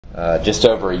just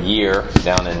over a year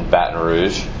down in Baton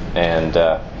Rouge, and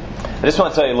I just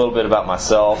want to tell you a little bit about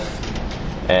myself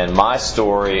and my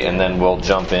story, and then we'll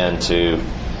jump into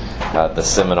the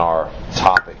seminar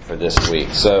topic for this week.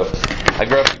 So, I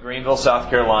grew up in Greenville, South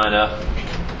Carolina,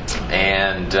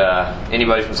 and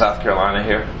anybody from South Carolina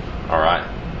here? All right,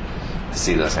 I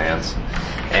see those hands.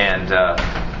 And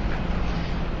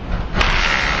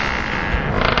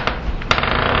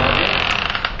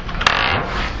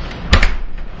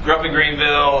grew up in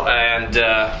Greenville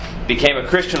and became a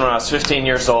Christian when I was 15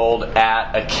 years old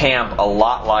at a camp a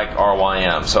lot like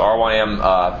RYM. So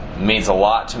RYM means a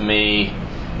lot to me.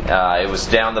 It was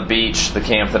down the beach, the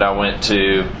camp that I went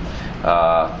to,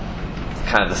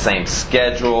 kind of the same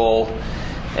schedule.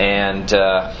 And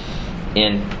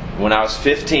when I was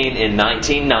 15 in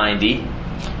 1990,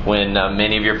 when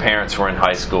many of your parents were in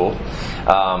high school,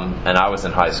 and I was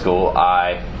in high school,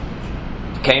 I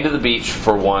came to the beach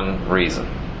for one reason.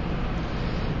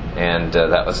 And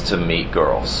that was to meet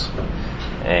girls.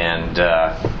 And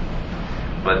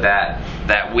but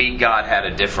that week God had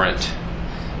a different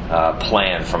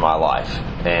plan for my life.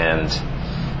 And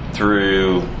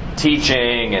through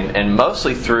teaching and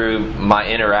mostly through my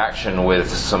interaction with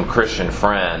some Christian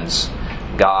friends,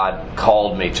 God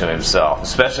called me to Himself,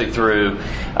 especially through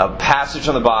a passage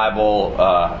in the Bible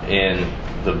in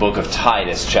the book of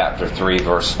Titus, chapter 3,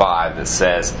 verse 5, that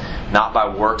says, "Not by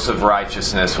works of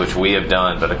righteousness which we have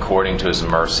done, but according to His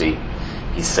mercy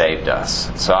He saved us."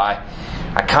 So I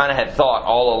kind of had thought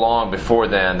all along before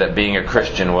then that being a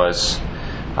Christian was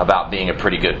about being a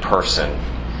pretty good person.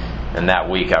 And that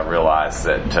week I realized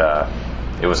that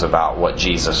it was about what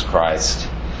Jesus Christ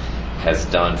has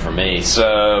done for me.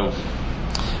 So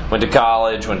went to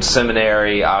college, went to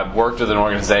seminary. I worked with an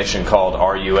organization called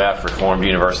RUF, Reformed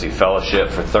University Fellowship,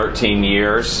 for 13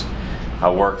 years. I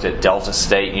worked at Delta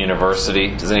State University.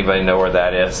 Does anybody know where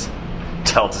that is?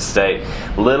 Delta State.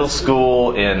 Little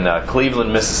school in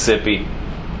Cleveland, Mississippi,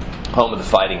 home of the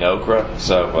Fighting Okra.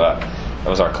 So that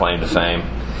was our claim to fame.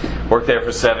 Worked there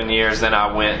for 7 years. Then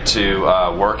I went to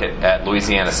work at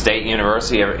Louisiana State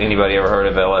University. Anybody ever heard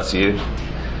of LSU?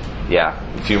 Yeah,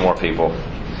 a few more people.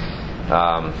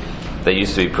 They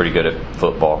used to be pretty good at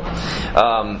football.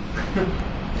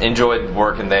 Enjoyed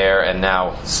working there, and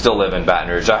now still live in Baton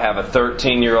Rouge. I have a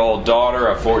 13-year-old daughter,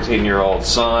 a 14-year-old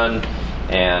son,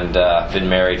 and been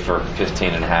married for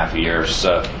 15 and a half years.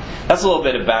 So that's a little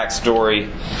bit of backstory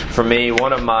for me.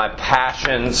 One of my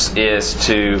passions is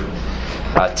to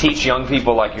teach young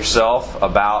people like yourself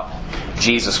about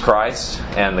Jesus Christ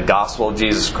and the gospel of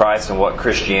Jesus Christ and what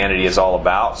Christianity is all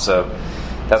about. So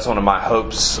that's one of my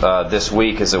hopes this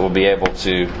week, is that we'll be able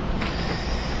to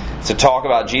talk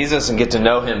about Jesus and get to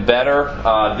know Him better.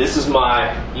 This is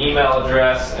my email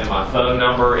address and my phone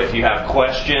number. If you have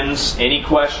questions, any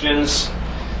questions,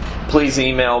 please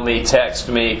email me, text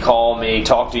me, call me,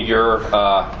 talk to your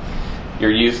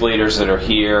youth leaders that are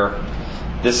here.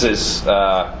 This just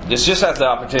has the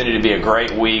opportunity to be a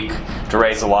great week to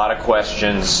raise a lot of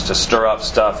questions, to stir up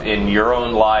stuff in your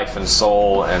own life and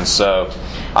soul. And so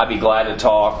I'd be glad to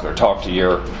talk to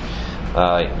your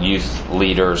youth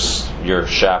leaders, your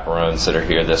chaperones that are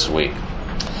here this week.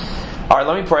 All right,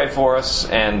 let me pray for us.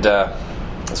 And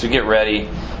as we get ready,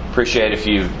 appreciate if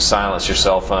you silence your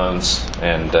cell phones.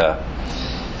 And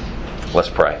let's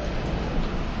pray.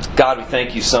 God, we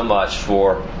thank you so much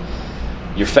for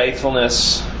your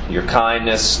faithfulness, your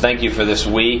kindness. Thank you for this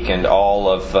week and all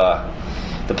of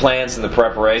the plans and the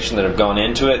preparation that have gone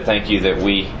into it. Thank you that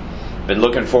we've been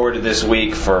looking forward to this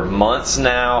week for months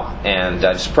now, and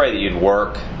I just pray that you'd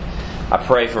work. I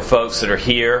pray for folks that are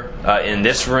here in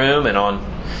this room and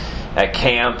at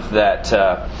camp that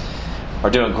are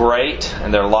doing great,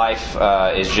 and their life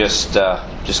is just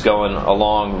going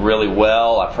along really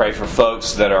well. I pray for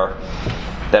folks that are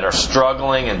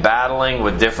struggling and battling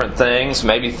with different things,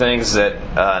 maybe things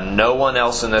that no one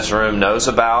else in this room knows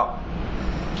about,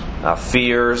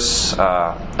 fears,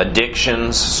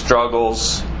 addictions,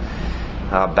 struggles,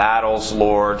 battles,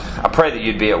 Lord. I pray that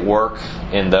you'd be at work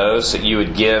in those, that you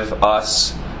would give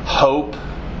us hope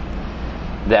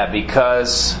that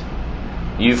because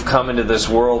you've come into this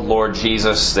world, Lord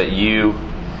Jesus, that you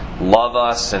love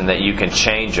us and that you can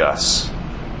change us.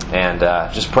 And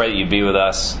just pray that you'd be with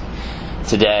us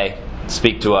today.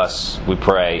 Speak to us, we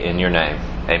pray, in your name.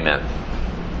 Amen.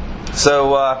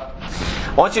 So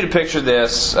I want you to picture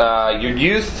this. Your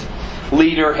youth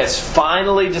leader has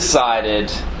finally decided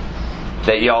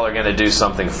that y'all are going to do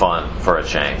something fun for a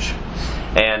change.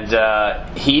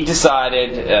 And he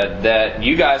decided that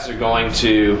you guys are going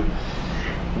to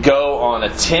go on a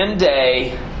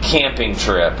 10-day camping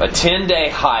trip, a 10-day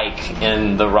hike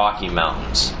in the Rocky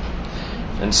Mountains.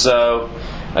 And so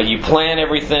you plan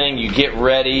everything, you get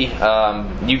ready,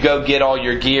 you go get all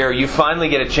your gear. You finally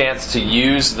get a chance to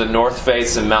use the North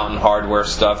Face and Mountain Hardwear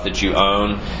stuff that you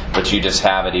own, but you just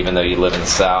have it even though you live in the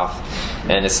South.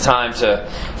 And it's time to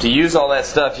use all that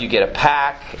stuff. You get a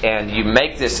pack and you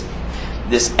make this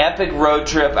epic road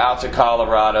trip out to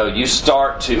Colorado. You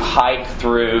start to hike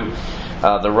through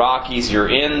the Rockies. You're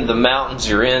in the mountains.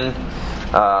 You're in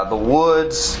the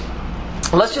woods.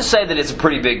 Let's just say that it's a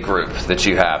pretty big group that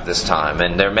you have this time.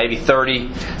 And there may be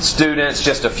 30 students,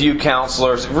 just a few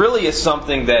counselors. It really is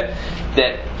something that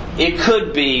it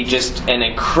could be just an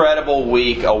incredible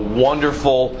week, a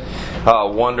wonderful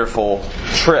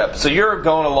trip. So you're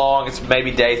going along, it's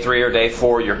maybe day 3 or day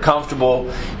 4, you're comfortable,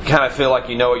 you kind of feel like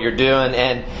you know what you're doing,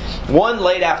 and one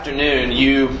late afternoon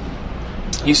you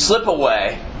slip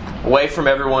away from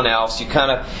everyone else, you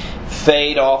kind of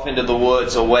fade off into the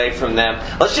woods away from them.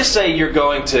 Let's just say you're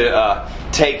going to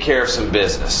take care of some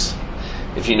business,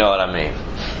 if you know what I mean.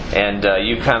 And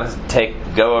you kind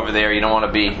of go over there, you don't want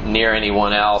to be near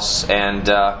anyone else, and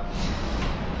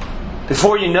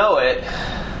before you know it,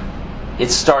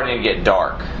 it's starting to get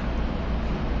dark.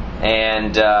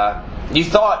 And you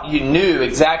thought you knew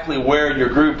exactly where your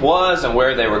group was and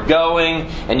where they were going,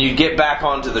 and you'd get back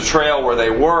onto the trail where they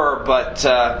were, but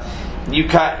you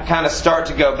kind of start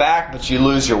to go back, but you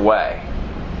lose your way.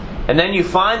 And then you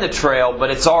find the trail,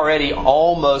 but it's already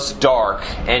almost dark,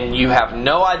 and you have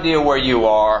no idea where you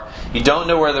are. You don't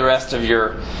know where the rest of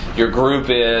your group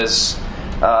is.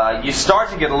 You start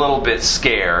to get a little bit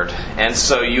scared, and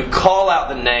so you call out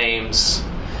the names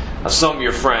of some of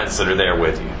your friends that are there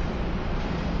with you.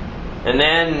 And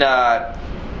then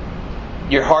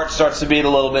your heart starts to beat a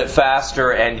little bit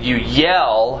faster, and you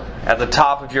yell at the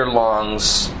top of your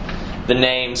lungs the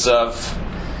names of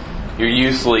your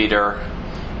youth leader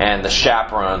and the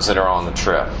chaperones that are on the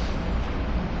trip.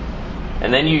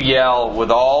 And then you yell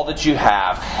with all that you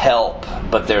have, "Help!"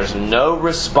 But there's no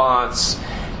response.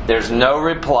 There's no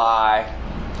reply,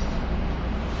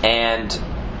 and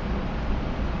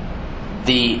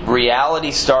the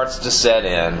reality starts to set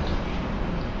in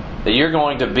that you're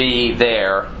going to be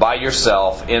there by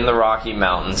yourself in the Rocky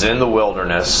Mountains, in the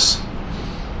wilderness,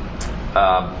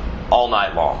 all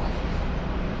night long.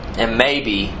 And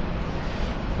maybe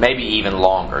even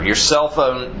longer. Your cell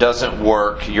phone doesn't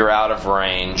work, you're out of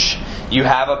range, you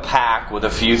have a pack with a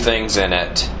few things in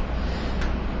it.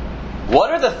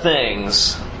 What are the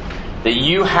things that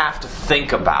you have to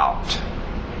think about?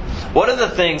 What are the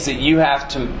things that you have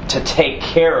to take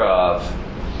care of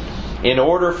in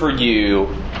order for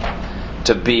you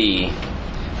to be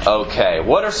okay?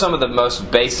 What are some of the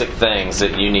most basic things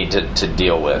that you need to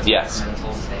deal with? Yes?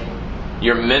 Mental state.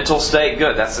 Your mental state?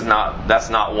 Good. That's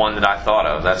not one that I thought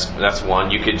of. That's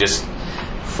one. You could just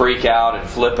freak out and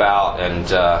flip out, and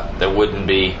there wouldn't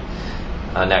be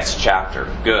a next chapter.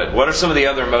 Good. What are some of the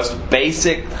other most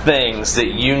basic things that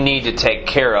you need to take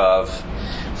care of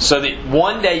so that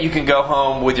one day you can go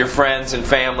home with your friends and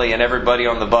family and everybody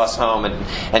on the bus home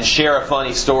and share a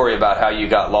funny story about how you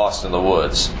got lost in the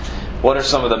woods? What are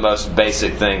some of the most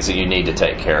basic things that you need to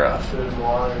take care of?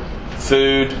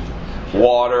 Food,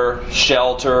 water,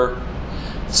 shelter,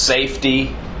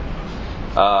 safety.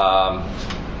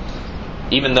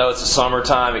 Even though it's the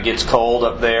summertime, it gets cold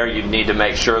up there, you need to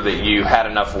make sure that you had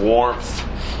enough warmth.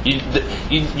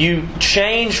 You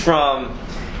change from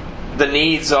the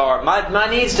needs are... My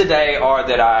needs today are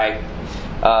that I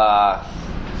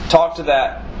talk to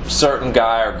that certain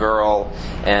guy or girl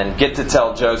and get to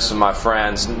tell jokes to my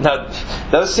friends. No,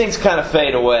 those things kind of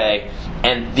fade away,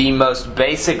 and the most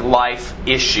basic life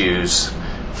issues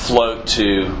float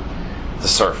to the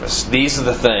surface. These are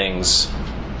the things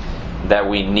that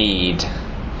we need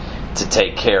to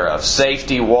take care of.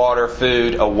 Safety, water,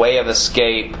 food, a way of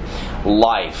escape,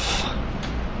 life.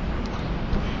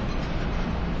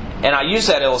 And I use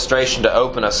that illustration to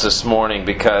open us this morning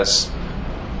because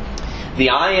the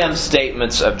I am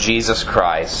statements of Jesus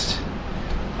Christ,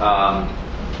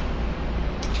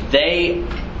 they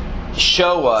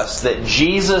show us that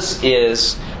Jesus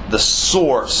is the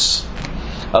source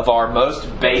of our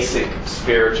most basic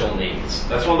spiritual needs.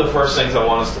 That's one of the first things I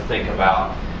want us to think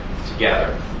about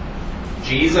together.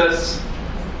 Jesus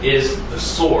is the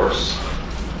source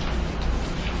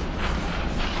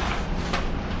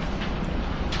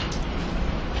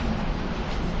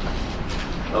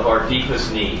of our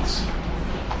deepest needs.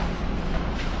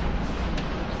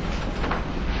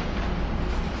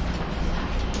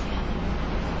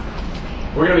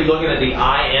 We're going to be looking at the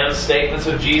I am statements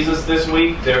of Jesus this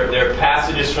week. They're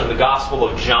passages from the Gospel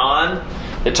of John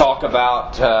that talk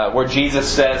about where Jesus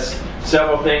says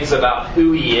several things about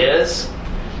who He is.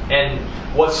 And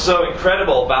what's so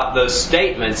incredible about those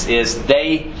statements is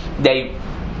they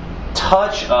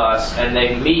touch us and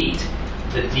they meet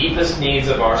the deepest needs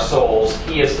of our souls.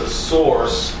 He is the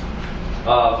source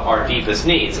of our deepest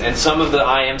needs. And some of the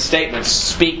I am statements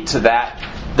speak to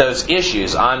those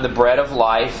issues. I'm the bread of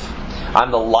life.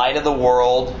 I'm the light of the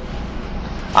world.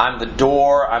 I'm the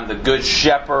door. I'm the good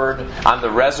shepherd. I'm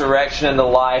the resurrection and the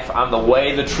life. I'm the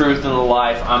way, the truth, and the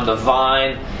life. I'm the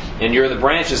vine, and you're the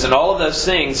branches. And all of those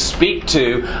things speak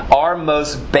to our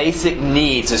most basic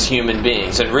needs as human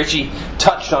beings. And Richie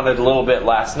touched on it a little bit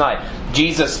last night.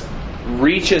 Jesus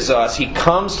reaches us. He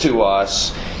comes to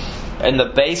us, and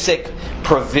the basic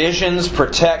provisions,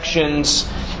 protections,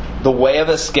 the way of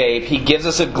escape. He gives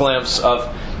us a glimpse of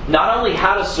not only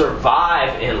how to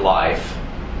survive in life,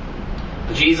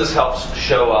 but Jesus helps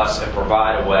show us and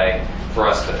provide a way for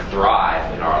us to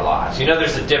thrive in our lives. You know,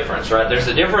 there's a difference, right? There's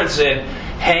a difference in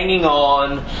hanging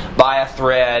on by a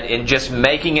thread, in just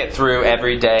making it through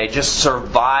every day, just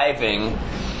surviving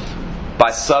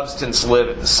by substance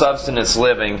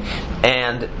living,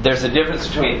 and there's a difference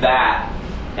between that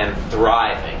and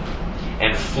thriving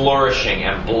and flourishing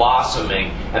and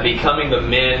blossoming and becoming the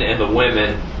men and the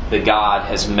women that God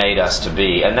has made us to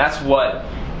be. And that's what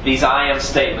these I am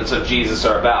statements of Jesus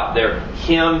are about. They're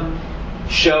Him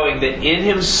showing that in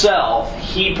Himself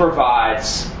He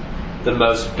provides the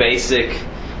most basic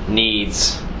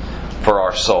needs for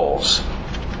our souls.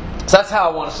 So that's how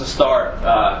I want us to start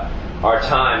our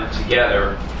time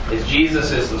together. Is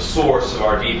Jesus is the source of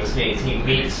our deepest needs. He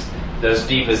meets those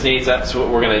deepest needs. That's what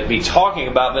we're going to be talking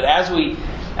about. But as we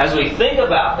think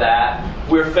about that,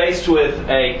 we're faced with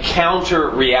a counter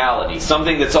reality,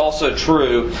 something that's also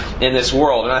true in this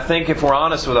world. And I think if we're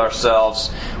honest with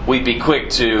ourselves, we'd be quick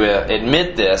to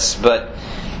admit this, but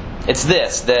it's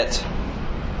this, that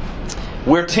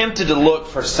we're tempted to look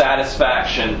for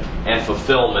satisfaction and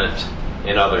fulfillment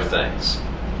in other things.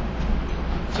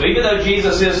 So even though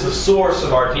Jesus is the source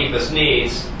of our deepest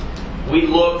needs, we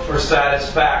look for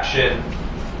satisfaction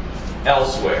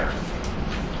elsewhere.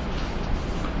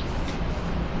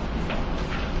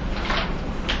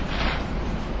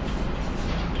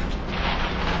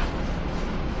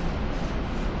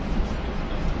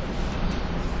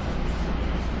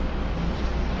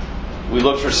 We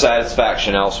look for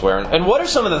satisfaction elsewhere. And what are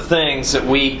some of the things that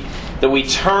we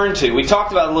turn to? We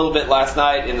talked about a little bit last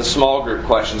night in the small group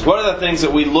questions. What are the things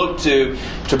that we look to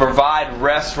provide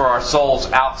rest for our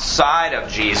souls outside of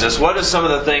Jesus? What are some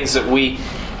of the things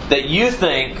that you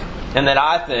think and that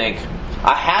I think,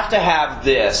 I have to have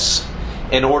this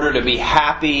in order to be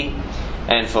happy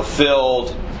and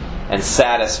fulfilled and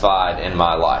satisfied in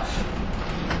my life?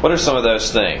 What are some of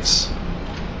those things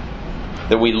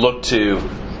that we look to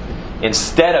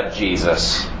instead of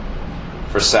Jesus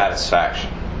for satisfaction?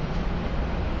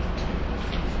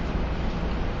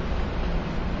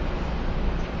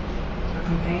 A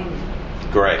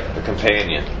companion. Great, a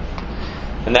companion.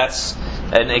 And that's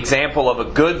an example of a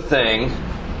good thing.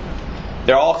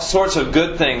 There are all sorts of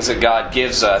good things that God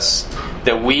gives us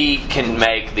that we can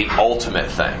make the ultimate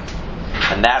thing.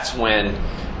 And that's when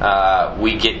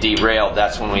we get derailed.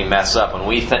 That's when we mess up.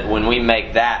 When we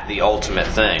make that the ultimate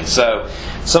thing. So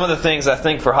some of the things I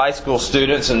think for high school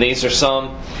students, and these are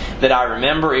some that I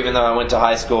remember even though I went to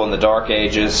high school in the dark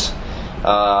ages,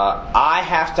 I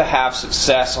have to have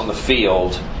success on the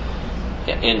field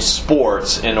in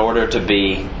sports in order to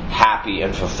be happy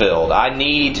and fulfilled. I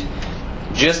need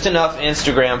just enough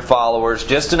Instagram followers,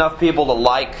 just enough people to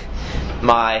like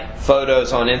my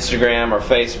photos on Instagram or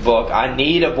Facebook. I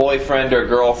need a boyfriend or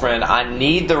girlfriend. I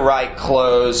need the right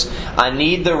clothes. I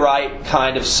need the right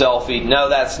kind of selfie. No,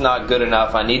 that's not good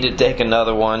enough. I need to take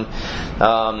another one.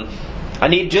 I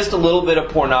need just a little bit of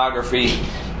pornography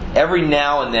every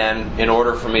now and then in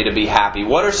order for me to be happy.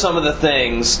 What are some of the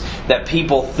things that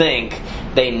people think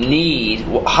they need,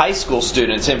 high school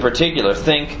students in particular,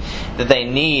 think that they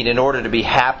need in order to be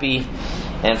happy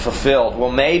and fulfilled?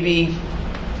 Well, maybe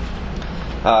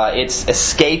it's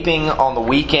escaping on the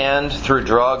weekend through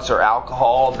drugs or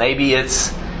alcohol. Maybe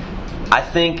it's, I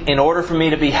think in order for me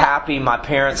to be happy, my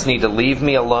parents need to leave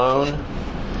me alone.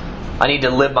 I need to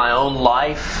live my own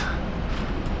life.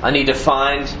 I need to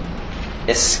find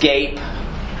escape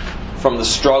from the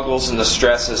struggles and the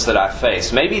stresses that I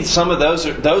face. Maybe some of those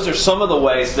are some of the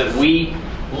ways that we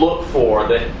look for,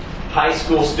 that high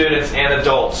school students and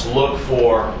adults look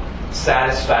for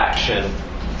satisfaction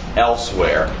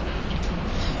elsewhere.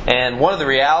 And one of the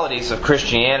realities of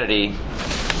Christianity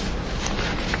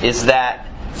is that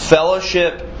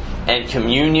fellowship and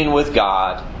communion with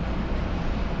God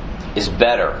is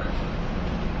better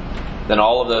than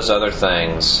all of those other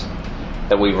things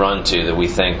that we run to that we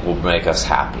think will make us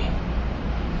happy.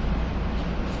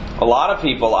 A lot of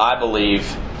people, I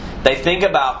believe, they think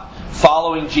about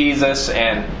following Jesus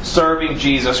and serving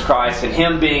Jesus Christ and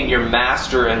Him being your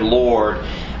Master and Lord.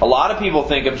 A lot of people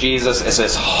think of Jesus as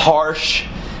this harsh,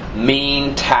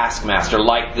 mean taskmaster,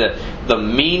 like the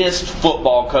meanest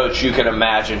football coach you can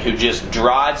imagine, who just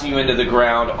drives you into the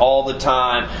ground all the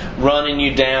time, running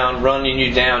you down,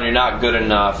 you're not good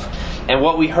enough. And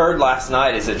what we heard last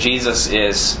night is that Jesus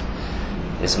is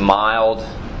mild,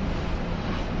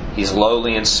 He's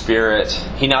lowly in spirit.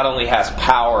 He not only has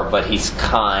power, but He's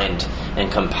kind and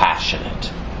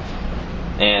compassionate.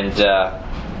 And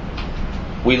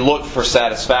we look for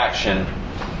satisfaction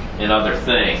in other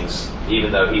things,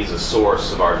 even though He's a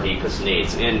source of our deepest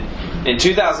needs. In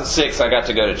 2006, I got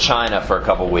to go to China for a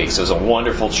couple weeks. It was a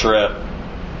wonderful trip.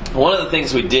 One of the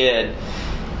things we did,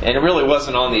 and it really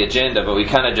wasn't on the agenda, but we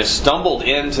kind of just stumbled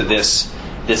into this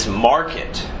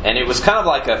market, and it was kind of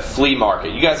like a flea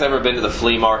market. You guys ever been to the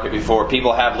flea market before?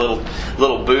 People have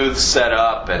little booths set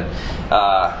up, and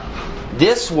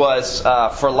this was,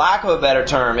 for lack of a better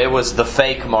term, it was the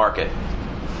fake market.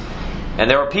 And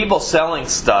there were people selling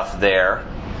stuff there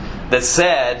that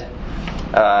said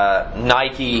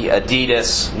Nike,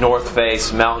 Adidas, North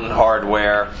Face, Mountain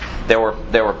Hardware. There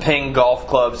were Ping golf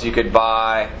clubs you could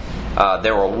buy.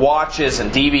 There were watches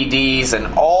and DVDs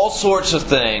and all sorts of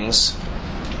things,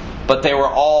 but they were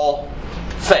all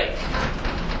fake.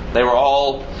 They were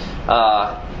all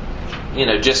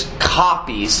just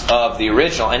copies of the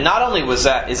original. And not only is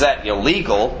that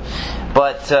illegal,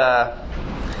 but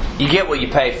you get what you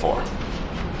pay for.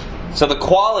 So the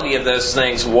quality of those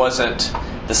things wasn't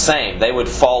the same. They would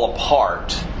fall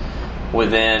apart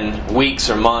within weeks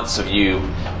or months of you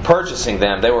purchasing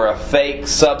them. They were a fake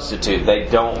substitute. They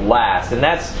don't last. And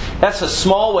that's a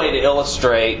small way to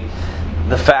illustrate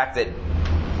the fact that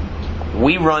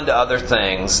we run to other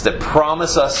things that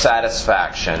promise us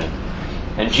satisfaction,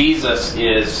 and Jesus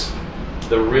is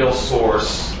the real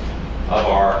source of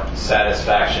our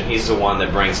satisfaction. He's the one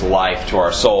that brings life to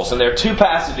our souls. And there are two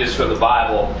passages from the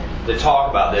Bible that talk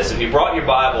about this. If you brought your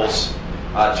Bibles,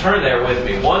 turn there with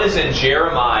me. One is in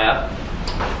Jeremiah.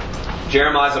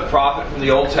 Jeremiah is a prophet from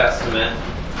the Old Testament.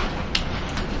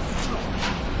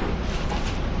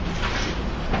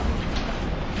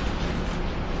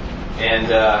 And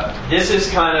this is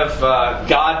kind of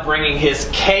God bringing His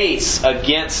case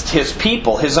against His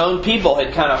people. His own people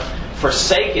had kind of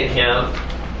forsaken Him.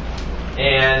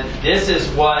 And this is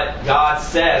what God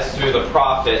says through the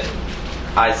prophet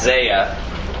Isaiah.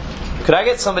 Could I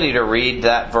get somebody to read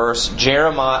that verse?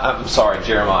 Jeremiah.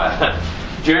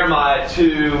 Jeremiah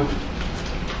 2,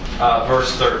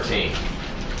 verse 13.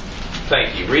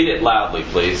 Thank you. Read it loudly,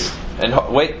 please. And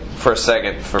wait for a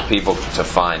second for people to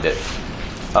find it.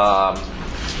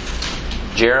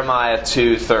 Jeremiah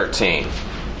 2:13.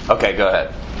 Okay, go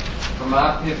ahead. For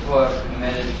my people have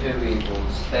committed two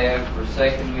evils. They have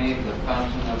forsaken me, the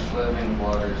fountain of living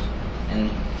waters, and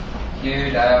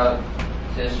hewed out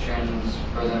cisterns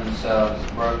for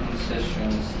themselves, broken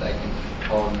cisterns that can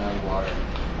hold no water.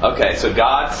 Okay, so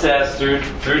God says through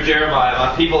Jeremiah,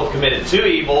 my people have committed two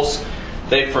evils.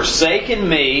 They've forsaken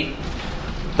me,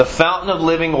 the fountain of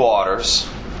living waters.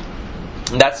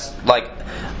 And that's like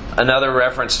another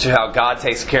reference to how God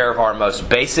takes care of our most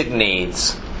basic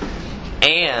needs.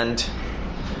 And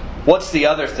what's the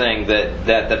other thing that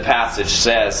the passage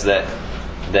says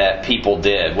that people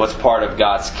did? What's part of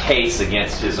God's case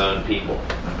against His own people?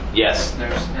 Yes?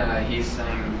 He's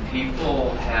saying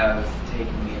people have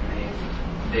taken me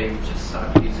and they've just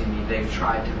stopped using me. They've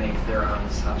tried to make their own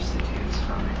substitutes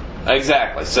for me.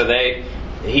 Exactly. So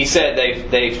he said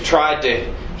they've tried to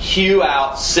hew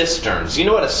out cisterns. You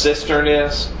know what a cistern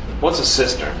is? What's a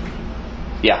cistern?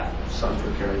 Yeah.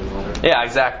 Something for carrying water. Yeah,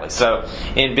 exactly. So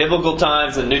in biblical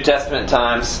times and New Testament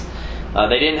times,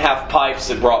 they didn't have pipes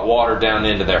that brought water down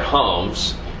into their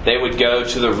homes. They would go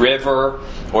to the river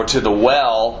or to the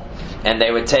well, and they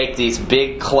would take these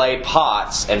big clay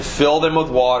pots and fill them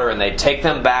with water, and they'd take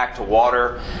them back to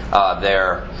water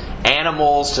their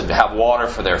animals, to have water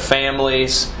for their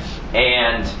families.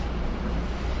 And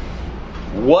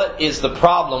what is the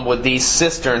problem with these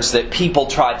cisterns that people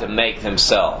tried to make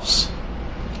themselves?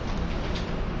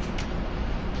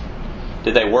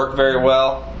 Did they work very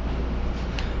well?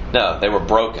 No, they were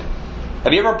broken.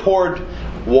 Have you ever poured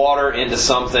water into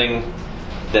something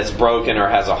that's broken or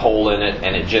has a hole in it,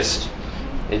 and it just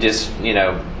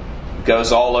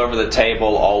goes all over the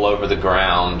table, all over the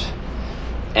ground?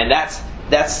 And that's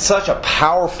such a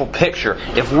powerful picture.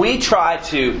 If we try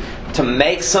to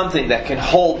make something that can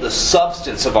hold the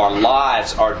substance of our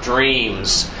lives, our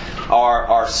dreams,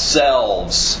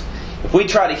 ourselves, if we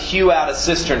try to hew out a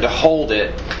cistern to hold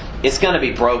it, it's going to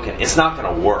be broken. It's not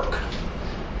going to work.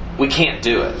 We can't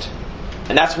do it.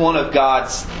 And that's one of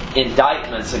God's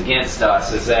indictments against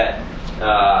us, is that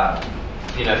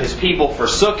His people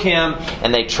forsook Him,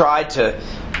 and they tried to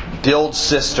build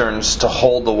cisterns to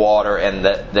hold the water, and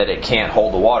that it can't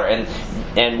hold the water.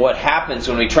 And what happens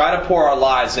when we try to pour our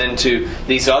lives into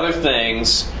these other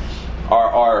things,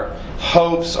 our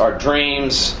hopes, our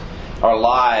dreams, our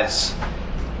lives,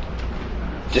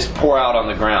 just pour out on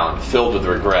the ground, filled with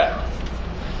regret,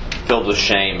 filled with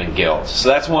shame and guilt. So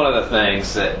that's one of the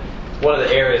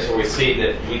areas where we see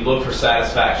that we look for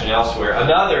satisfaction elsewhere.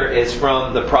 Another is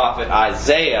from the prophet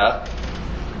Isaiah,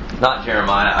 not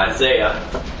Jeremiah, Isaiah,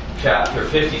 chapter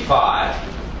 55.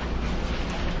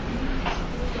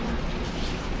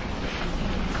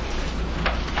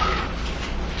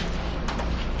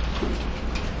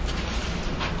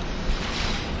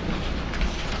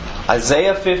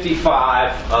 Isaiah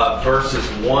 55, verses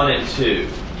 1 and 2.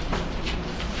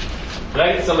 Can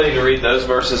I get somebody to read those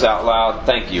verses out loud?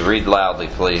 Thank you. Read loudly,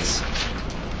 please.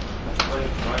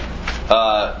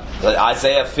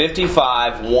 Isaiah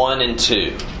 55, 1 and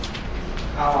 2.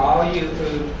 How all you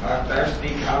who are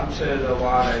thirsty come to the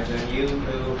waters, and you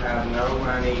who have no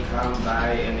money come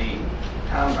buy and eat.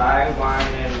 Come buy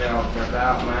wine and milk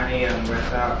without money and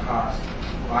without cost.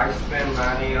 Why spend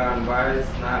money on what is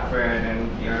not bread,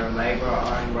 and your labor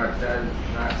on what does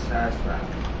not satisfy?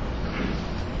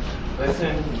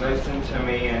 Listen to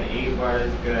me and eat what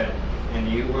is good, and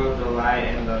you will delight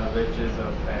in the riches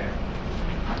of fare.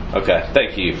 Okay,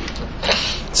 thank you.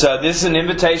 So this is an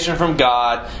invitation from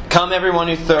God. Come, everyone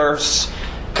who thirsts.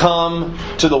 Come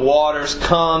to the waters.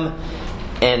 Come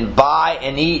and buy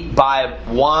and eat, buy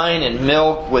wine and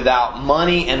milk without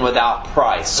money and without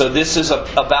price. So this is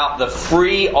about the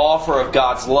free offer of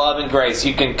God's love and grace.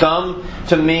 You can come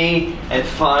to me and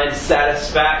find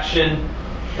satisfaction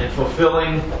and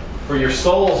fulfilling for your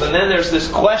souls. And then there's this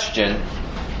question: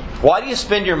 why do you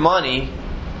spend your money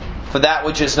for that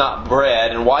which is not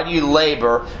bread, and why do you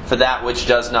labor for that which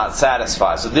does not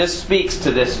satisfy? So this speaks to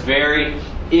this very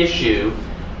issue.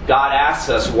 God asks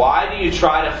us, why do you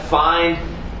try to find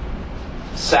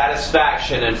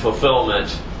satisfaction and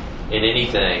fulfillment in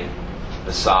anything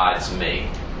besides me?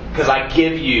 Because I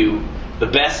give you the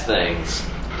best things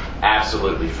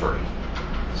absolutely free.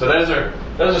 So those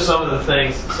are some of the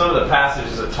things, some of the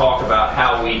passages that talk about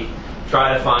how we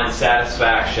try to find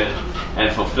satisfaction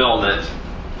and fulfillment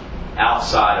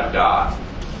outside of God.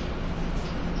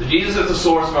 So Jesus is the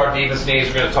source of our deepest needs.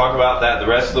 We're going to talk about that the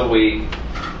rest of the week.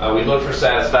 We look for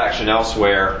satisfaction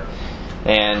elsewhere.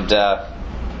 And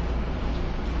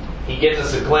He gives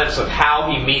us a glimpse of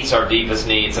how He meets our deepest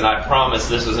needs. And I promise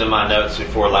this was in my notes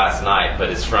before last night, but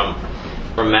it's from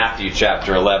Matthew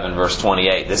chapter 11, verse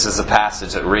 28. This is a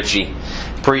passage that Richie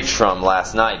preached from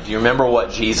last night. Do you remember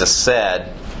what Jesus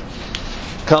said?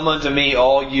 Come unto me,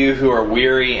 all you who are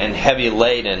weary and heavy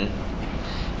laden,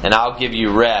 and I'll give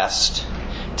you rest.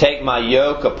 Take my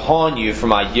yoke upon you, for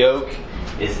my yoke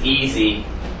is easy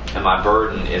and my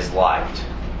burden is light.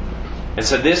 And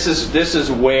so this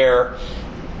is where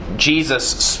Jesus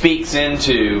speaks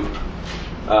into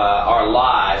our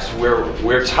lives.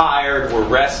 We're tired, we're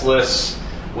restless,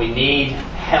 we need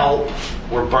help,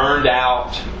 we're burned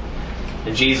out.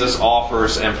 And Jesus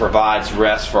offers and provides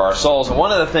rest for our souls. And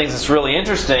one of the things that's really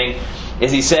interesting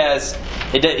is He says,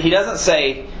 He doesn't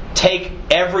say, take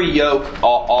every yoke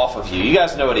off of you. You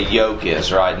guys know what a yoke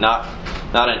is, right? Not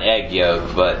an egg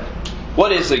yolk, but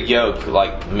what is a yoke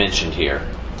like mentioned here?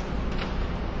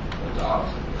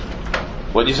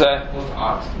 What did you say?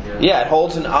 Ox together. Yeah, it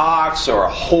holds an ox or a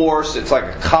horse. It's like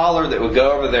a collar that would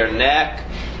go over their neck,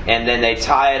 and then they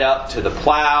tie it up to the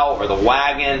plow or the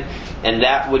wagon, and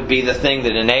that would be the thing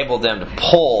that enabled them to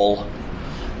pull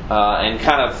and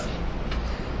kind of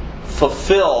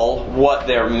fulfill what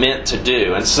they're meant to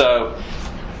do. And so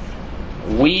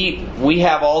we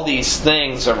have all these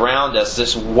things around us,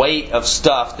 this weight of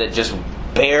stuff that just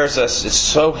bears us. It's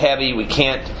so heavy we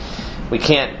can't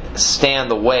stand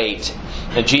the weight.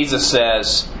 And Jesus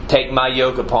says, take my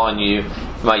yoke upon you,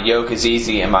 for my yoke is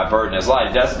easy and my burden is light.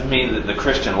 It doesn't mean that the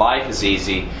Christian life is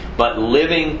easy, but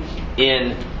living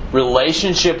in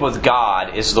relationship with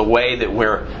God is the way that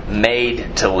we're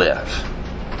made to live.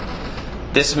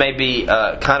 This may be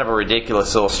kind of a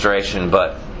ridiculous illustration,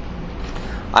 but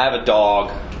I have a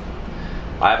dog.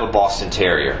 I have a Boston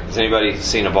Terrier. Has anybody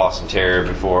seen a Boston Terrier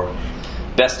before?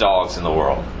 Best dogs in the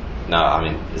world. No, I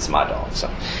mean, it's my dog. So,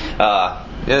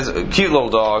 it's a cute little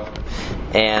dog.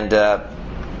 And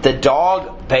the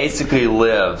dog basically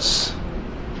lives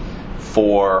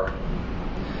for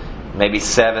maybe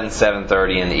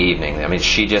 7:30 in the evening. I mean,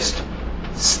 she just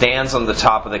stands on the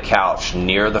top of the couch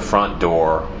near the front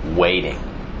door, waiting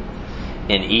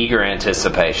in eager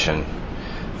anticipation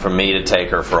for me to take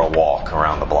her for a walk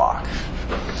around the block.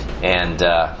 And,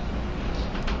 I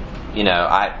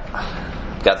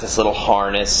got this little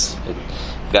harness.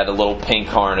 Got a little pink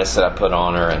harness that I put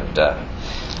on her, and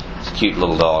it's a cute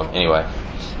little dog. Anyway,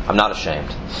 I'm not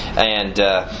ashamed. And,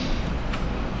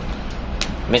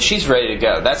 she's ready to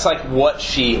go. That's like what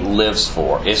she lives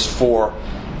for, is for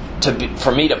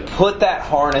me to put that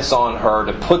harness on her,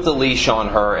 to put the leash on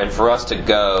her, and for us to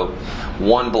go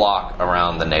one block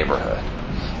around the neighborhood.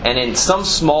 And in some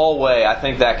small way, I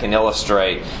think that can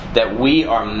illustrate that we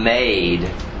are made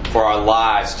for our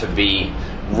lives to be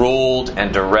ruled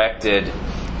and directed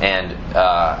and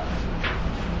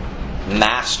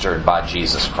mastered by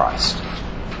Jesus Christ.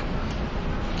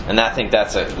 And I think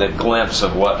that's the glimpse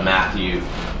of what Matthew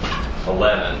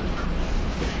 11,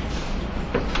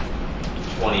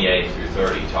 28 through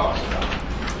 30 talks about.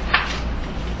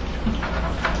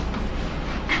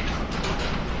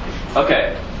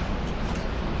 Okay.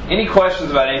 Any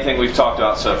questions about anything we've talked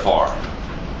about so far?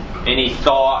 Any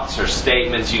thoughts or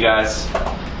statements you guys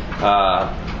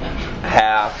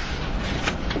have?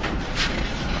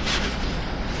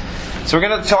 So we're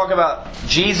going to talk about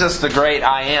Jesus, the great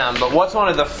I am. But what's one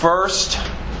of the first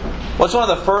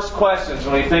questions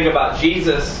when we think about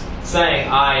Jesus saying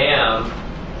I am?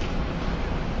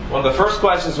 One of the first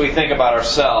questions we think about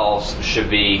ourselves should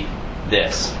be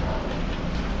this: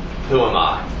 who am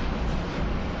I?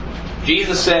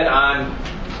 Jesus said, I'm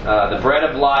the bread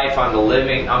of life, I'm the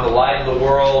light of the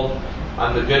world,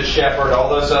 I'm the good shepherd, all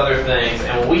those other things.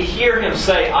 And when we hear Him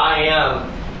say, I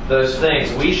am those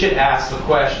things, we should ask the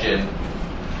question,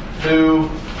 who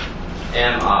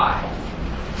am I?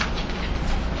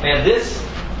 And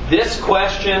this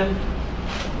question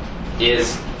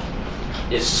is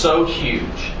so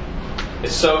huge.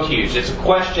 It's so huge. It's a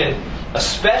question,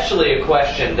 especially a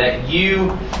question that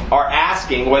you are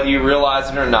asking, whether you realize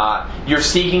it or not. You're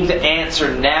seeking to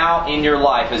answer now in your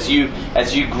life as you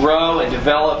grow and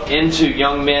develop into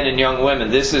young men and young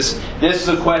women. This is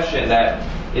a question that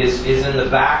is in the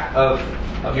back of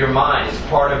your mind. It's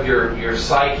part of your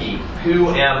psyche. Who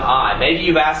am I? Maybe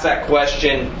you've asked that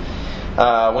question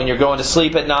when you're going to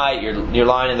sleep at night. You're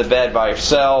lying in the bed by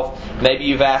yourself. Maybe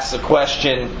you've asked the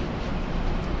question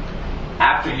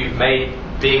after you've made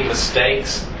big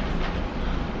mistakes,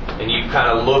 and you kind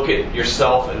of look at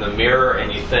yourself in the mirror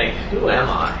and you think, who am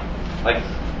I? Like,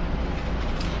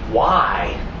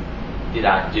 why did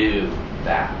I do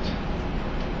that?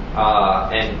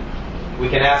 And we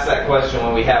can ask that question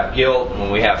when we have guilt and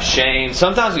when we have shame.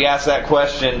 Sometimes we ask that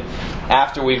question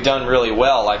after we've done really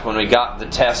well, like when we got the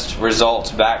test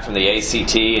results back from the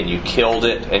ACT and you killed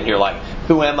it, and you're like,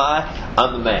 who am I?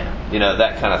 I'm the man.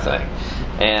 That kind of thing.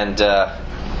 And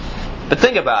but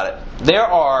think about it. There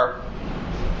are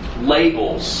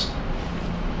labels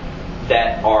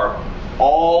that are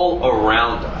all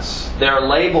around us. There are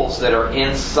labels that are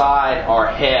inside our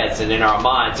heads and in our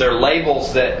minds. There are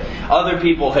labels that other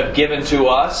people have given to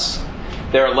us.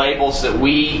 There are labels that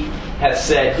we have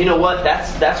said, you know what,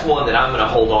 that's one that I'm going to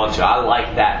hold on to. I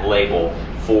like that label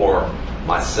for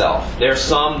myself. There's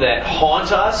some that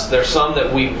haunt us. There's some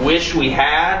that we wish we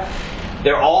had.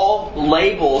 They're all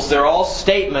labels. They're all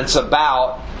statements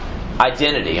about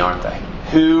identity, aren't they?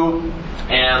 Who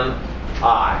am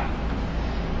I?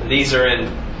 And these are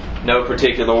in no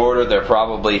particular order. They're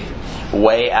probably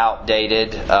way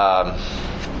outdated.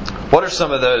 What are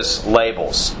some of those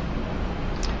labels?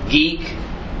 Geek,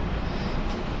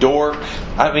 dork.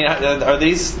 Are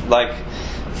these like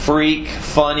freak,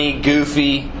 funny,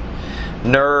 goofy,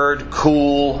 nerd,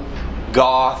 cool,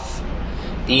 goth,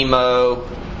 emo,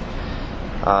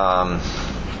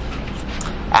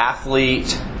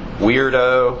 athlete,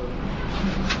 weirdo?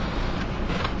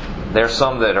 There's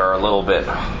some that are a little bit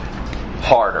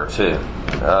harder too.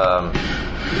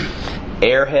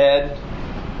 Airhead,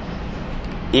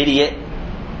 idiot,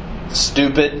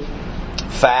 stupid,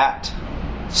 fat,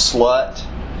 slut,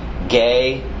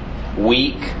 gay,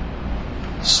 weak,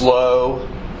 slow,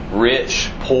 rich,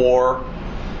 poor,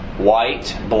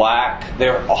 white, black.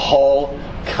 There are all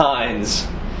kinds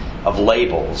of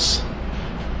labels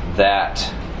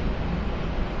that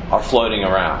are floating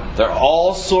around. There are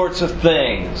all sorts of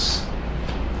things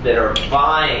that are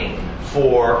vying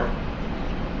for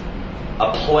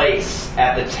a place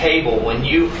at the table when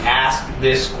you ask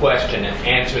this question and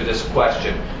answer this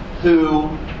question: who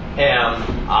am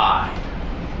I?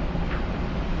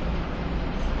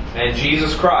 And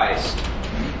Jesus Christ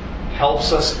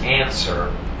helps us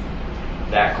answer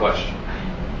that question.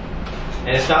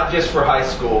 And it's not just for high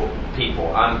school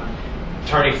people. I'm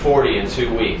turning 40 in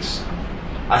 2 weeks.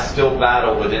 I still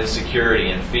battle with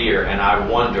insecurity and fear, and I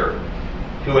wonder,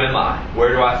 who am I?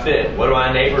 Where do I fit? What do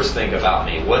my neighbors think about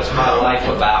me? What's my life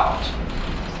about?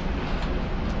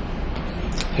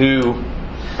 Who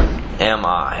am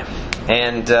I?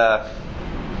 And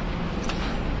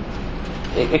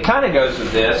it kind of goes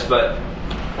with this, but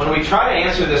when we try to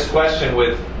answer this question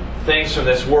with things from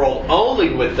this world,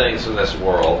 only with things from this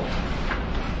world,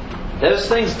 those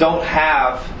things don't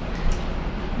have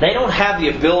the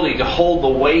ability to hold the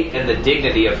weight and the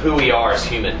dignity of who we are as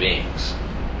human beings.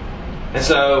 And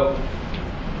so,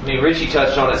 I mean, Richie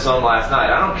touched on it some last night.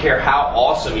 I don't care how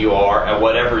awesome you are at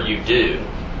whatever you do.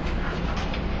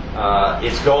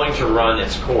 It's going to run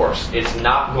its course. It's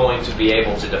not going to be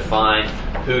able to define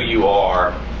who you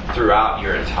are throughout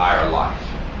your entire life.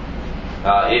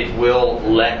 It will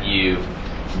let you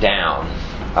down.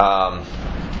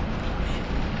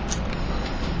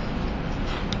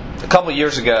 A couple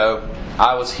years ago,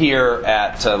 I was here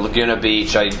at Laguna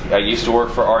Beach. I used to work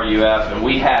for RUF, and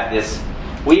we had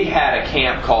a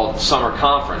camp called Summer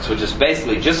Conference, which is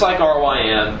basically just like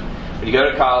RYM. When you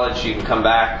go to college, you can come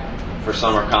back for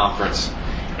summer conference,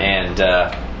 and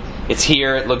it's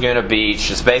here at Laguna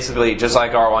Beach. It's basically just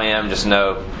like RYM, just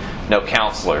no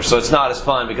counselors. So it's not as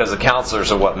fun because the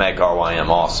counselors are what make RYM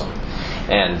awesome.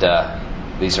 And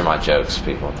these are my jokes,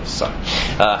 people at this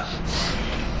side.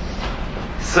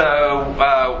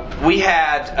 So we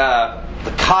had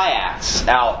the kayaks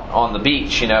out on the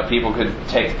beach. You know, people could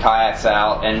take the kayaks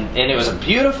out, and it was a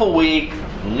beautiful week.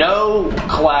 No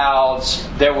clouds.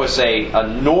 There was a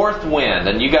north wind,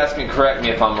 and you guys can correct me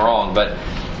if I'm wrong, but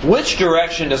which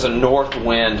direction does a north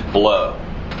wind blow?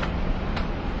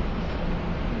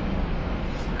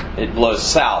 It blows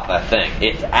south, I think.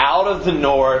 It's out of the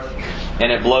north,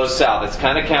 and it blows south. It's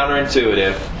kind of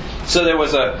counterintuitive. So there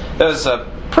was a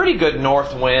pretty good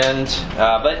north wind,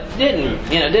 but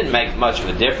didn't make much of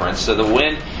a difference. So the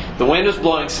wind was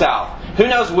blowing south. Who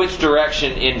knows which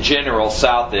direction in general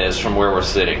south is from where we're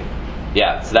sitting?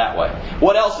 Yeah, it's that way.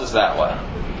 What else is that way?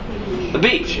 The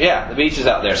beach. Yeah, the beach is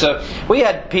out there. So we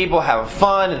had people having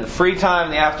fun in the free time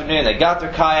in the afternoon. They got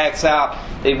their kayaks out.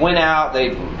 They went out.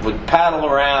 They would paddle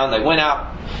around. They went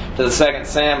out to the second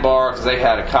sandbar because they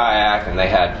had a kayak and they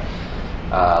had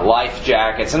life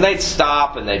jackets. And they'd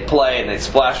stop and they'd play and they'd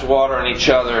splash water on each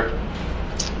other.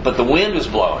 But the wind was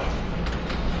blowing.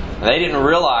 And they didn't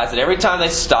realize that every time they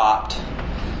stopped,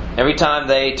 every time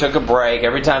they took a break,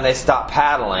 every time they stopped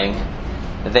paddling,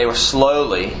 that they were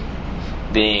slowly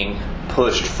being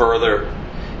pushed further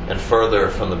and further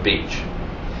from the beach.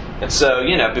 And so,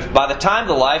 by the time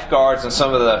the lifeguards and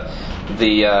some of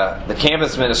the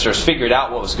campus ministers figured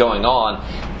out what was going on,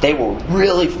 they were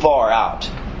really far out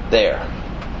there.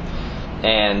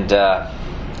 And,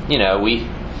 we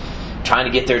trying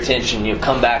to get their attention, you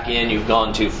come back in, you've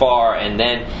gone too far, and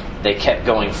then they kept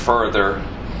going further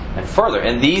and further.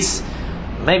 And these,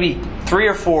 maybe 3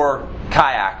 or 4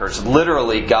 kayakers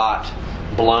literally got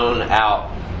blown out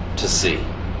to sea.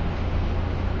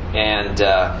 And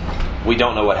we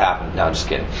don't know what happened. No, I'm just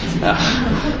kidding.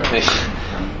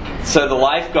 So the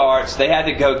lifeguards, they had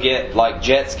to go get like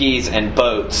jet skis and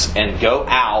boats and go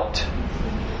out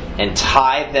and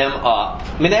tie them up.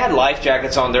 I mean, they had life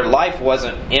jackets on. Their life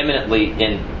wasn't imminently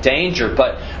in danger,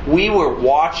 but we were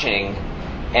watching,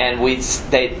 and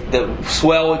the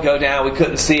swell would go down. We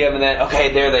couldn't see them, and then,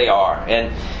 okay, there they are.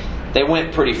 And they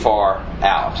went pretty far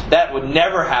out. That would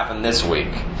never happen this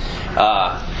week.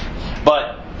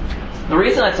 But the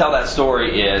reason I tell that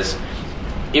story is,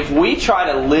 if we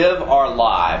try to live our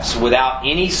lives without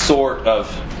any sort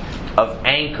of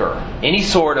anchor, any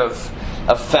sort of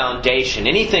foundation,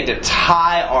 anything to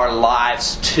tie our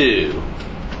lives to,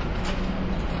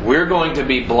 we're going to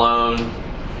be blown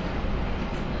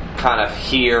kind of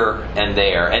here and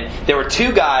there. And there were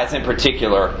 2 guys in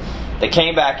particular. They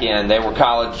came back in. They were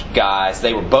college guys.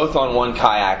 They were both on one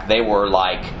kayak. They were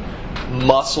like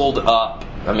muscled up.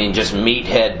 I mean, just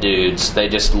meathead dudes. They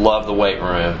just loved the weight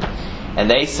room. And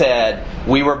they said,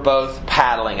 we were both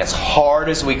paddling as hard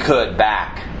as we could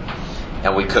back,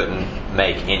 and we couldn't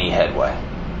make any headway.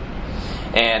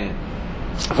 And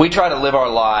if we try to live our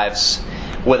lives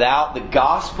without the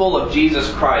gospel of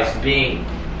Jesus Christ being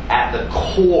at the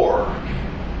core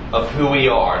of who we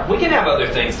are, we can have other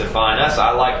things define us.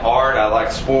 I like art, I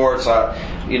like sports, I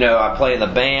play in the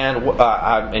band,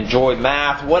 I enjoy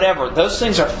math, whatever. Those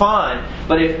things are fine,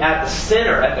 but if at the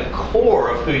center, at the core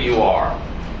of who you are,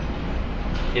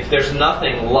 if there's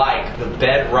nothing like the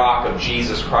bedrock of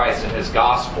Jesus Christ and His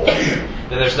gospel, then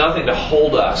there's nothing to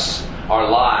hold our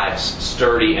lives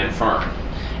sturdy and firm.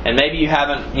 And maybe you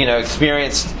haven't,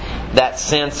 experienced that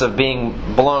sense of being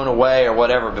blown away or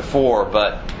whatever before,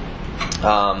 but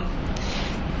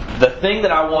the thing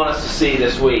that I want us to see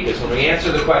this week is when we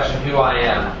answer the question, who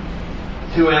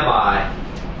am I?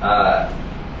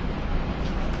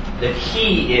 The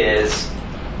key is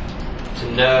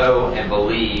to know and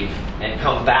believe and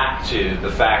come back to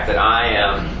the fact that I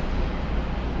am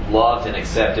loved and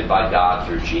accepted by God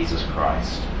through Jesus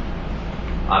Christ.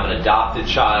 I'm an adopted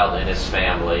child in His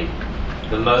family.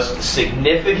 The most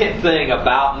significant thing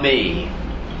about me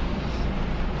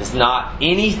is not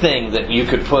anything that you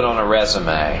could put on a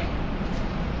resume.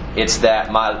 It's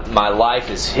that my life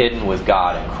is hidden with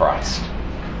God in Christ.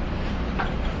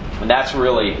 And that's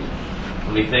really,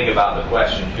 when we think about the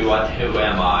question, who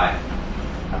am I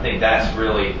think that's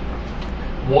really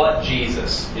what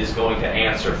Jesus is going to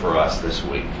answer for us this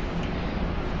week.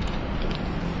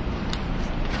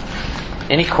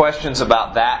 Any questions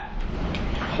about that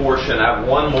portion? I have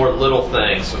one more little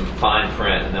thing, some fine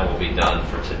print, and then we'll be done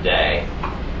for today.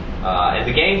 And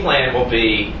the game plan will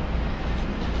be,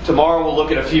 tomorrow we'll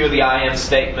look at a few of the IM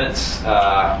statements,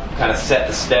 kind of set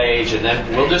the stage, and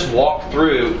then we'll just walk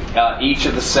through each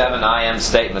of the 7 IM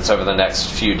statements over the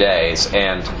next few days.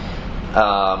 And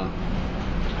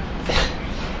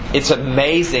it's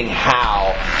amazing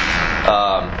how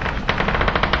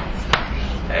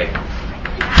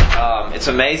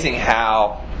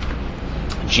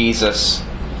Jesus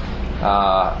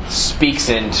speaks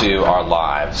into our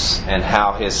lives, and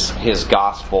how His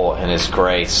gospel and His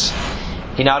grace.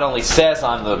 He not only says,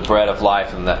 "I'm the bread of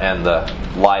life and the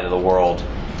light of the world,"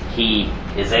 He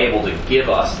is able to give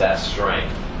us that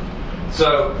strength.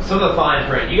 So, some of the fine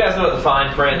print. You guys know what the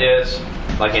fine print is?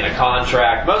 Like in a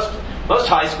contract. Most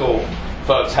high school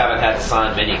folks haven't had to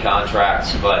sign many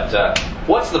contracts, but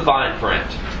what's the fine print?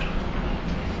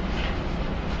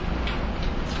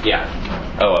 Yeah.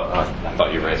 Oh, I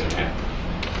thought you were raising your hand.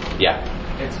 Yeah.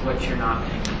 It's what you're not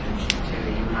paying attention to.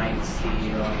 You might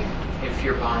see, like, if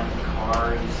you're buying a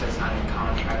car and it says on a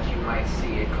contract, you might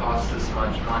see it costs this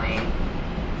much money,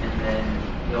 and then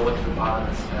you'll look at the bottom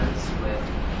that says with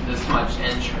this much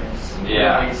interest,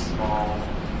 really small.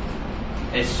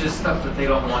 It's just stuff that they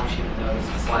don't want you to notice.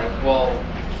 It's like, well,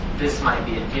 this might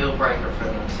be a deal breaker for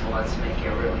them, so let's make it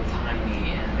really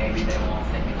tiny, and maybe they won't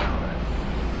think about it.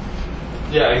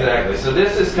 Yeah, exactly. So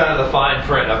this is kind of the fine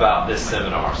print about this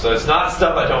seminar. So it's not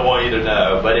stuff I don't want you to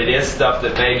know, but it is stuff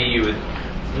that maybe you would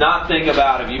not think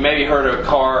about. If you maybe heard a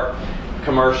car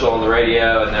commercial on the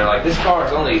radio and they're like, this car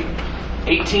is only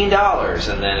 $18,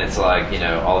 and then it's like,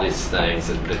 all these things,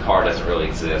 and the car doesn't really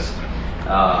exist.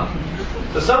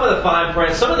 So some of the fine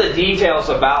print, some of the details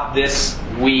about this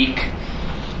week,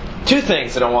 2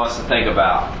 things that I want us to think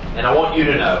about, and I want you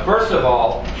to know. First of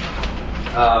all,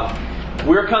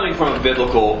 we're coming from a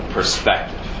biblical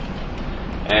perspective.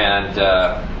 And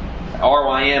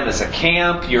RYM is a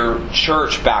camp, your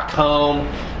church back home.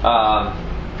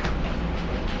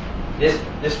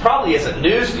 This probably isn't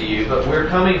news to you, but we're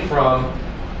coming from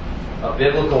a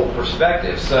biblical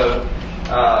perspective. So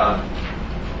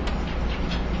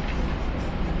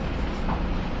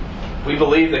we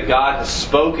believe that God has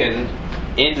spoken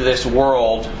into this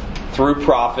world through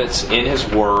prophets in His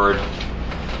Word,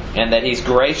 and that He's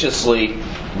graciously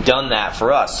done that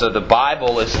for us. So the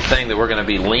Bible is the thing that we're going to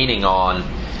be leaning on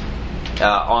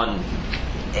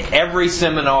every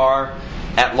seminar,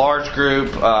 at large group,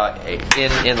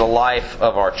 in the life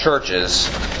of our churches.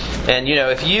 And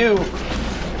if you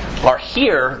are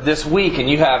here this week and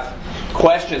you have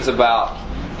questions about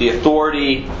the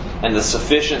authority and the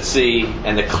sufficiency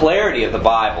and the clarity of the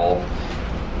Bible,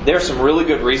 there's some really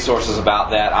good resources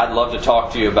about that. I'd love to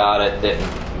talk to you about it. That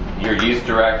your youth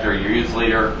director, your youth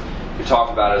leader could talk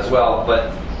about it as well.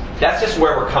 But that's just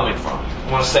where we're coming from.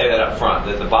 I want to say that up front,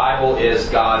 that the Bible is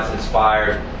God's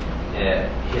inspired,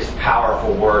 His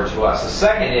powerful word to us. The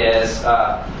second is,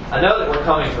 I know that we're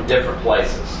coming from different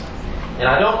places. And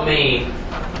I don't mean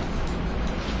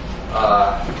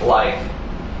like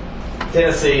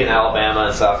Tennessee and Alabama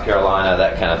and South Carolina,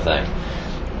 that kind of thing.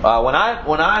 When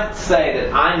I say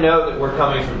that I know that we're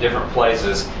coming from different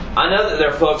places, I know that there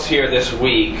are folks here this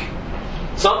week.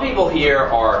 Some people here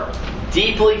are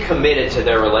deeply committed to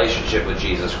their relationship with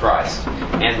Jesus Christ,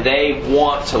 and they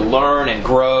want to learn and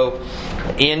grow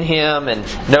in Him and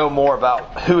know more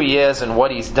about who He is and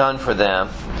what He's done for them.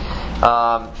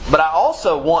 But I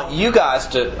also want you guys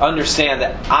to understand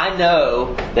that I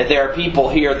know that there are people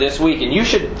here this week, and you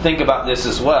should think about this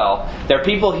as well. There are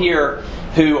people here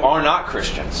who are not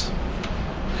Christians,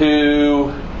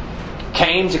 who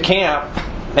came to camp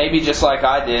maybe just like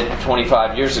I did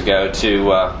 25 years ago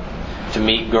to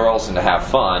meet girls and to have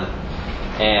fun.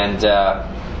 And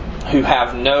who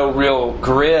have no real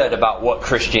grid about what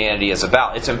Christianity is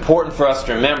about. It's important for us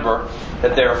to remember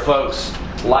that there are folks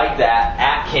like that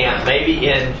at camp, maybe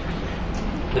in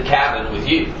the cabin with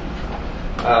you.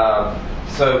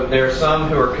 So there are some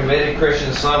who are committed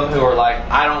Christians, some who are like,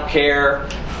 I don't care,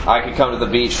 I could come to the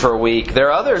beach for a week. There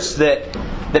are others that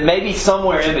may be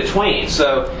somewhere in between.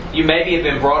 So you maybe have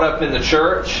been brought up in the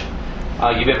church,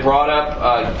 you've been brought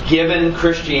up given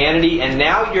Christianity, and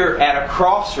now you're at a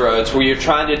crossroads where you're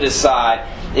trying to decide,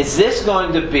 is this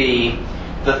going to be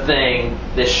the thing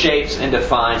that shapes and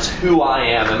defines who I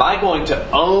am? Am I going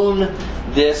to own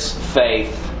this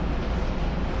faith,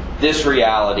 this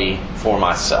reality for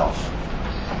myself?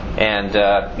 And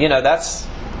that's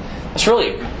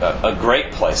really a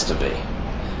great place to be,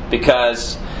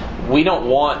 because we don't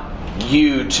want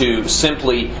you to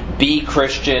simply be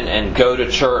Christian and go to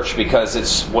church because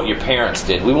it's what your parents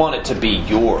did. We want it to be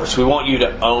yours. We want you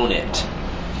to own it,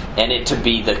 and it to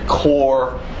be the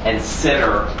core and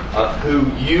center of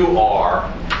who you are,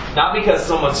 not because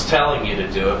someone's telling you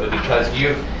to do it, but because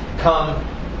you've come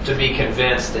to be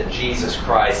convinced that Jesus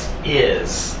Christ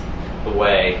is the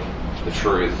way, the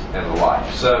truth, and the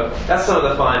life. So that's some of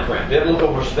the fine print.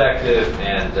 Biblical perspective,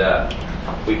 and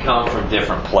we come from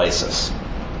different places.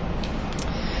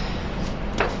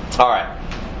 All right.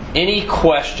 Any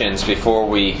questions before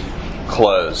we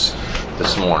close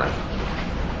this morning?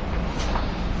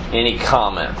 Any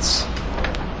comments?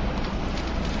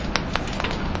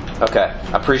 Okay.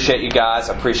 I appreciate you guys.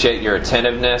 I appreciate your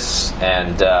attentiveness,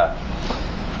 and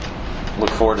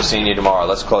look forward to seeing you tomorrow.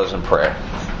 Let's close in prayer.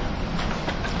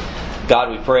 God,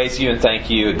 we praise you and thank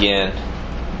you again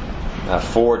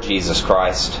for Jesus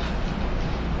Christ,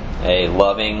 a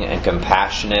loving and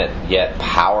compassionate yet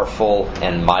powerful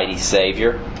and mighty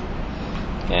Savior.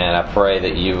 And I pray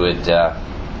that you would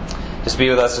just be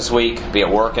with us this week, be at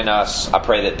work in us. I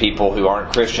pray that people who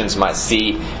aren't Christians might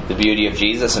see the beauty of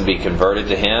Jesus and be converted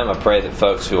to Him. I pray that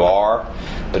folks who are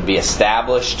would be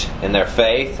established in their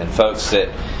faith, and folks that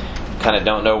kind of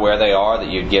don't know where they are, that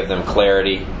you'd give them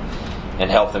clarity and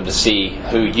help them to see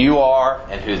who you are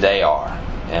and who they are.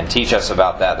 And teach us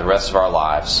about that the rest of our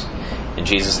lives. In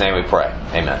Jesus' name we pray.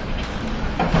 Amen.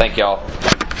 Thank you all.